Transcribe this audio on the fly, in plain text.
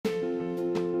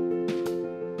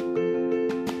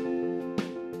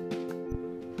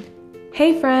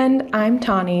Hey friend, I'm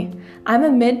Tawny. I'm a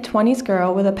mid-20s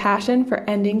girl with a passion for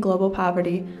ending global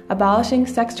poverty, abolishing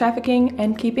sex trafficking,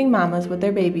 and keeping mamas with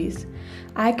their babies.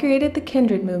 I created the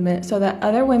Kindred movement so that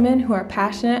other women who are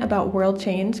passionate about world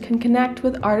change can connect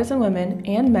with artisan women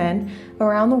and men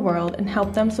around the world and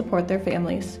help them support their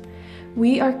families.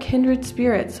 We are kindred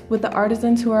spirits with the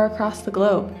artisans who are across the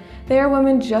globe. They are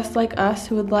women just like us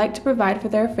who would like to provide for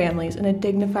their families in a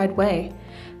dignified way.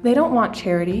 They don't want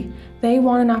charity, they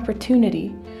want an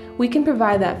opportunity. We can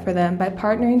provide that for them by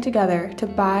partnering together to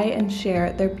buy and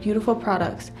share their beautiful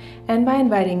products and by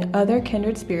inviting other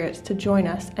kindred spirits to join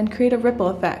us and create a ripple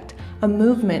effect, a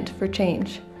movement for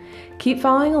change. Keep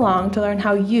following along to learn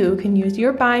how you can use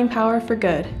your buying power for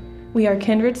good. We are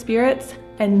kindred spirits,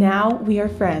 and now we are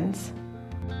friends.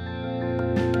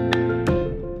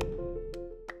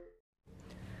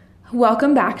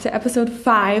 Welcome back to episode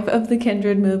 5 of the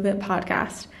Kindred Movement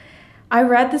podcast. I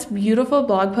read this beautiful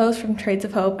blog post from Trades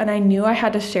of Hope and I knew I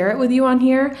had to share it with you on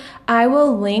here. I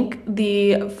will link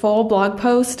the full blog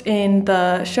post in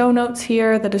the show notes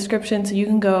here, the description, so you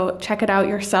can go check it out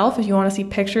yourself if you want to see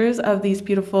pictures of these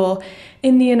beautiful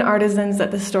Indian artisans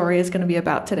that the story is going to be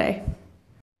about today.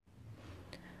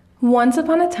 Once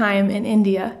upon a time in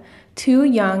India, 2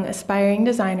 young aspiring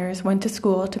designers went to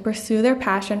school to pursue their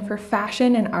passion for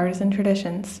fashion and artisan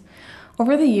traditions.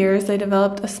 Over the years, they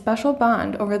developed a special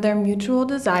bond over their mutual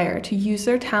desire to use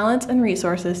their talents and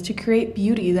resources to create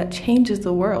beauty that changes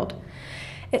the world.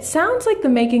 It sounds like the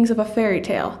makings of a fairy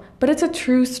tale, but it's a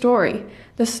true story.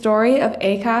 The story of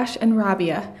Akash and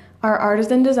Rabia, our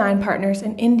artisan design partners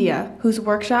in India, whose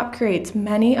workshop creates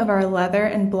many of our leather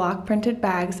and block printed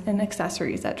bags and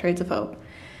accessories at Trades of Hope.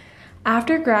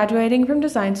 After graduating from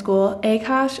design school,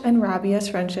 Akash and Rabia's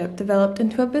friendship developed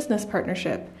into a business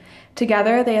partnership.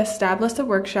 Together, they established a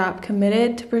workshop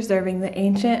committed to preserving the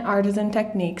ancient artisan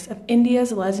techniques of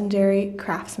India's legendary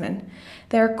craftsmen.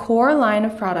 Their core line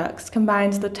of products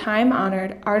combines the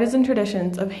time-honored artisan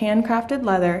traditions of handcrafted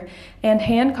leather and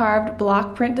hand-carved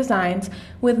block print designs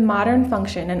with modern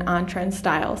function and on-trend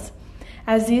styles.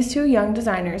 As these 2 young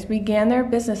designers began their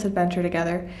business adventure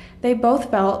together, they both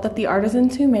felt that the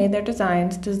artisans who made their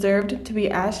designs deserved to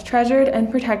be as treasured and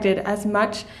protected as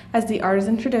much as the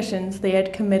artisan traditions they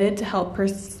had committed to help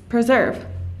preserve.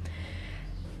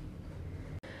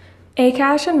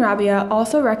 Akash and Rabia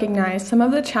also recognized some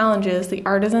of the challenges the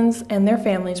artisans and their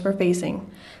families were facing.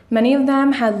 Many of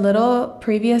them had little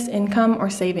previous income or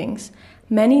savings.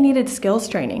 Many needed skills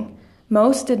training.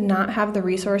 Most did not have the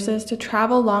resources to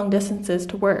travel long distances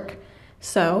to work.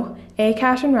 So,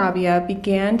 Akash and Rabia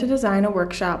began to design a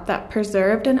workshop that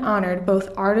preserved and honored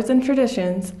both artisan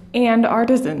traditions and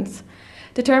artisans.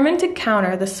 Determined to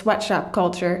counter the sweatshop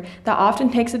culture that often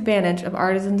takes advantage of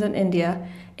artisans in India,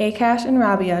 Akash and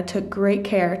Rabia took great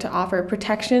care to offer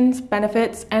protections,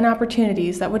 benefits, and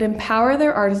opportunities that would empower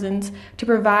their artisans to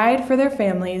provide for their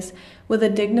families with a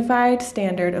dignified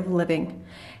standard of living.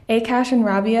 Akash and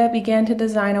Rabia began to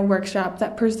design a workshop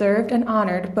that preserved and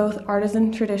honored both artisan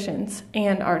traditions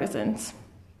and artisans.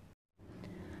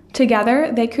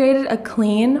 Together, they created a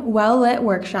clean, well-lit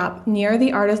workshop near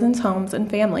the artisans' homes and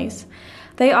families.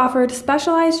 They offered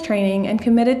specialized training and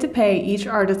committed to pay each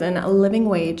artisan a living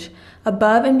wage,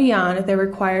 above and beyond their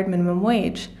required minimum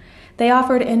wage. They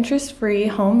offered interest-free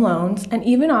home loans and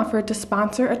even offered to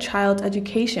sponsor a child's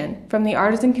education from the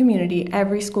artisan community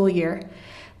every school year.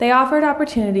 They offered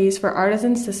opportunities for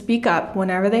artisans to speak up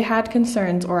whenever they had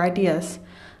concerns or ideas.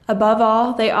 Above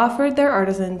all, they offered their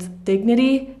artisans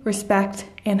dignity, respect,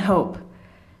 and hope.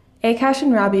 Akash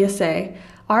and Rabia say,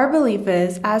 "Our belief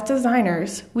is, as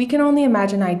designers, we can only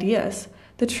imagine ideas.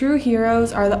 The true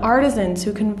heroes are the artisans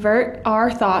who convert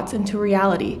our thoughts into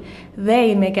reality.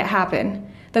 They make it happen.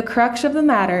 The crux of the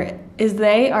matter is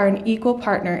they are an equal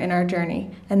partner in our journey,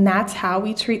 and that's how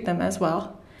we treat them as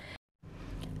well."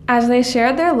 As they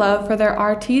shared their love for their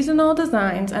artisanal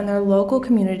designs and their local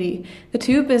community, the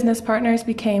 2 business partners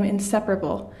became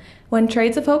inseparable. When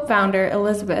Trades of Hope founder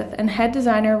Elizabeth and head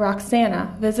designer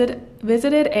Roxana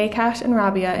visited Akash and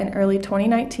Rabia in early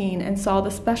 2019 and saw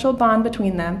the special bond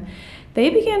between them, they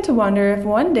began to wonder if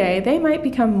one day they might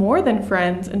become more than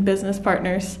friends and business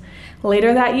partners.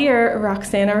 Later that year,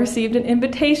 Roxana received an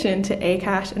invitation to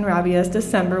Akash and Rabia's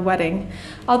December wedding.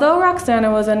 Although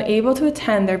Roxana was unable to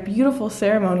attend their beautiful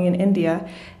ceremony in India,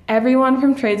 everyone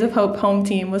from Trades of Hope home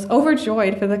team was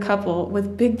overjoyed for the couple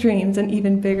with big dreams and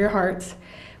even bigger hearts.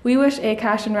 We wish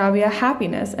Akash and Rabia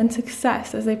happiness and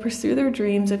success as they pursue their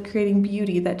dreams of creating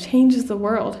beauty that changes the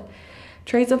world.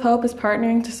 Trades of Hope is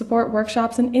partnering to support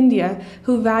workshops in India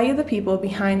who value the people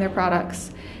behind their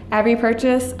products. Every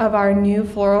purchase of our new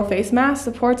floral face mask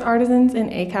supports artisans in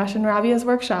Akash and Rabia's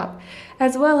workshop,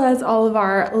 as well as all of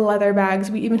our leather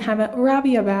bags. We even have a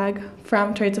Rabia bag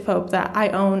from Trades of Hope that I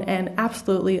own and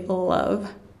absolutely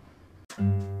love.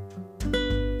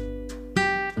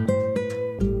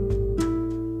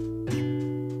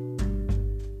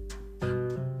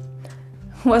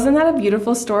 Wasn't that a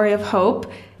beautiful story of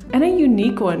hope? And a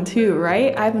unique one too,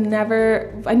 right? I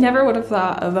never would have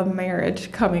thought of a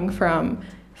marriage coming from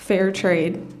fair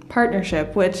trade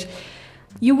partnership, which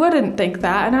you wouldn't think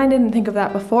that, and I didn't think of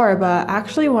that before, but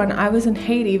actually when I was in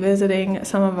Haiti visiting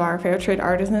some of our fair trade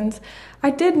artisans, I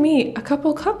did meet a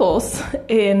couple couples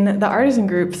in the artisan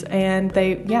groups, and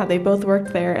they both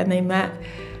worked there, and they met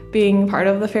being part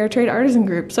of the fair trade artisan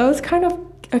group. So it's kind of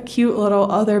a cute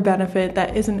little other benefit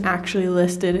that isn't actually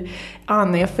listed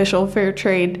on the official fair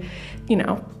trade,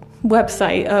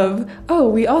 website of,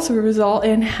 we also result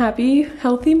in happy,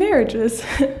 healthy marriages,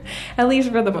 at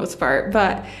least for the most part.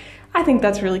 But I think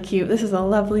that's really cute. This is a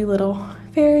lovely little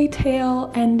fairy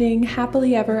tale ending,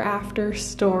 happily ever after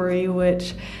story,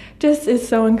 which just is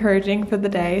so encouraging for the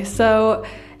day. So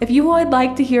if you would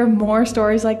like to hear more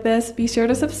stories like this, be sure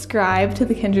to subscribe to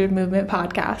the Kindred Movement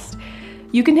podcast.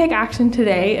 You can take action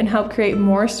today and help create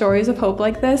more stories of hope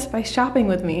like this by shopping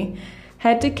with me.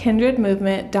 Head to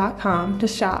kindredmovement.com to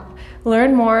shop,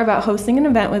 learn more about hosting an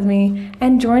event with me,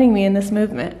 and joining me in this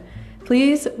movement.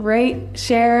 Please rate,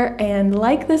 share, and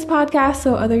like this podcast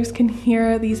so others can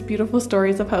hear these beautiful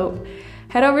stories of hope.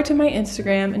 Head over to my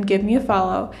Instagram and give me a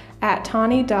follow at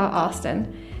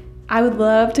tawny.austin. I would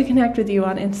love to connect with you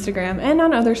on Instagram and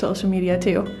on other social media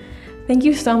too. Thank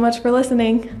you so much for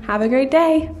listening. Have a great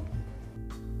day.